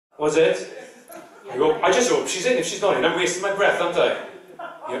Was it? I just hope she's in. If she's not in, I'm wasting my breath, aren't I?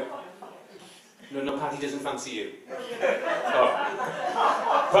 Yep. No, Paddy doesn't fancy you. Oh.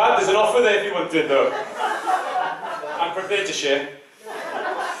 Pat, there's an offer there if you want it, though. I'm prepared to share.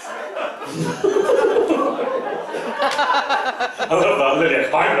 I love that, Lily.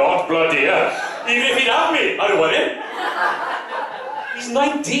 I'm not bloody hell. Even if he'd have me, I don't want him. He's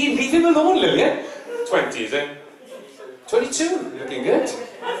 19. Leave him alone, Lily. 20, is it? 22. Looking good.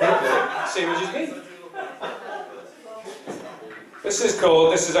 Same age as me. This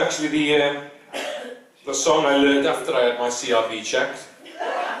is actually the song I learned after I had my CRB checked.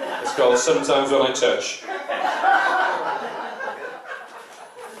 It's called Sometimes When I Touch.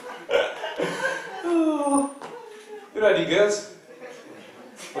 Oh. You ready, girls?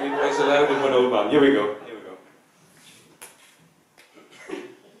 20 boys allowed and one old man. Here we go.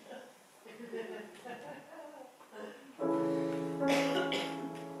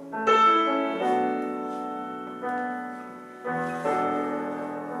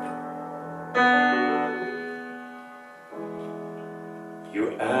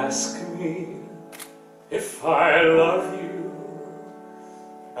 You ask me if I love you,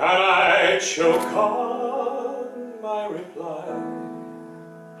 and I choke on my reply.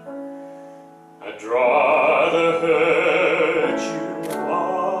 I'd rather hurt you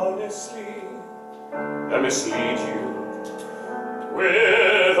honestly than mislead you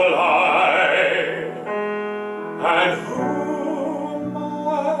with a lie. And who am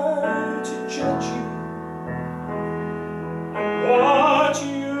I to judge you? What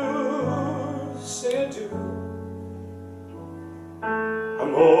you say or do?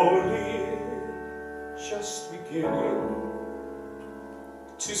 I'm only just beginning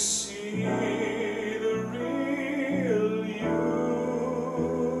to see the real you.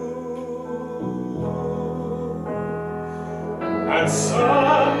 And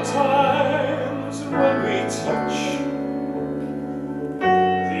sometimes when we touch,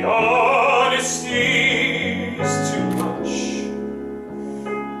 the honesty's too much,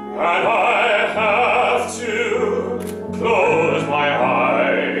 and I have to close my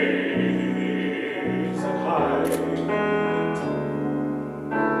eyes and hide.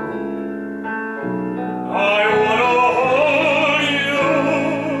 I wanna hold you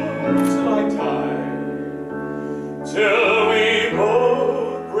till I die, till we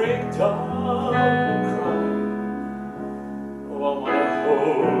both break down and cry. Oh, I wanna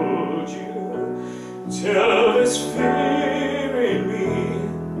hold you till this fear in me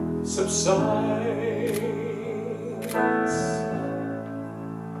subsides.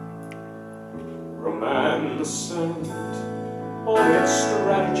 Romance and all its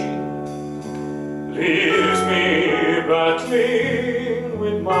strategy leaves me battling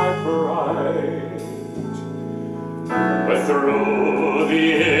with my pride, but through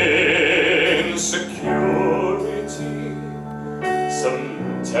the insecurity, some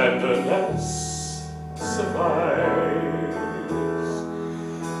tenderness survives.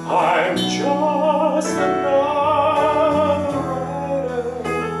 I'm just another writer,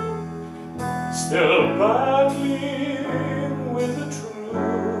 still battling with the truth.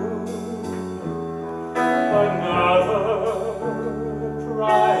 Another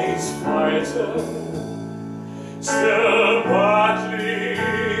prize fighter, still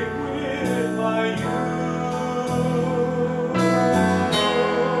battling with my youth.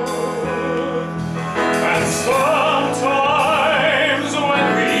 And sometimes when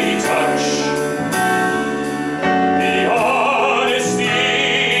we touch, the honesty's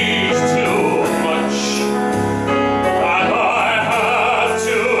too much, and I have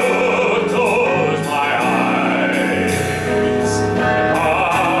to close my eyes and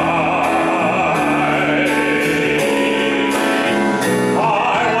hide. I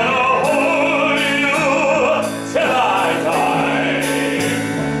wanna hold you till I die,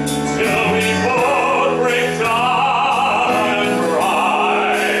 till we both break down and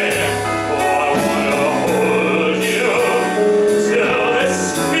cry. Oh, I wanna hold you till this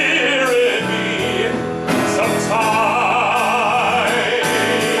fear in me subsides.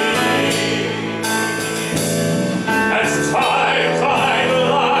 As times I'd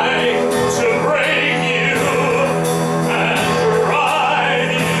like to break you and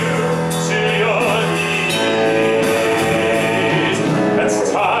drive you to your knees. As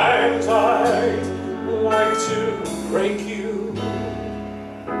times I'd like to break you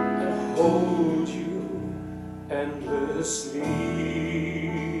and hold you endlessly.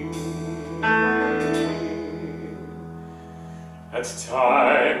 At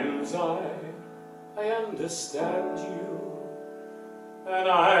times I understand you, and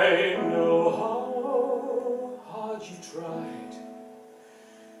I know how hard you tried,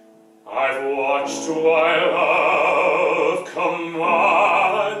 I've watched while love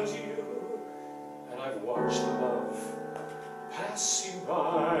commands you, and I've watched love pass you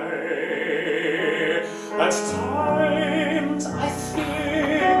by. At times I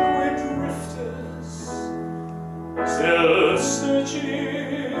think we're drifters, still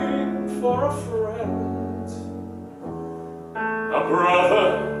searching for a friend, a brother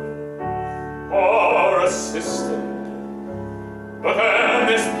or a sister. But then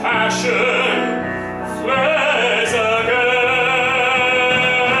this passion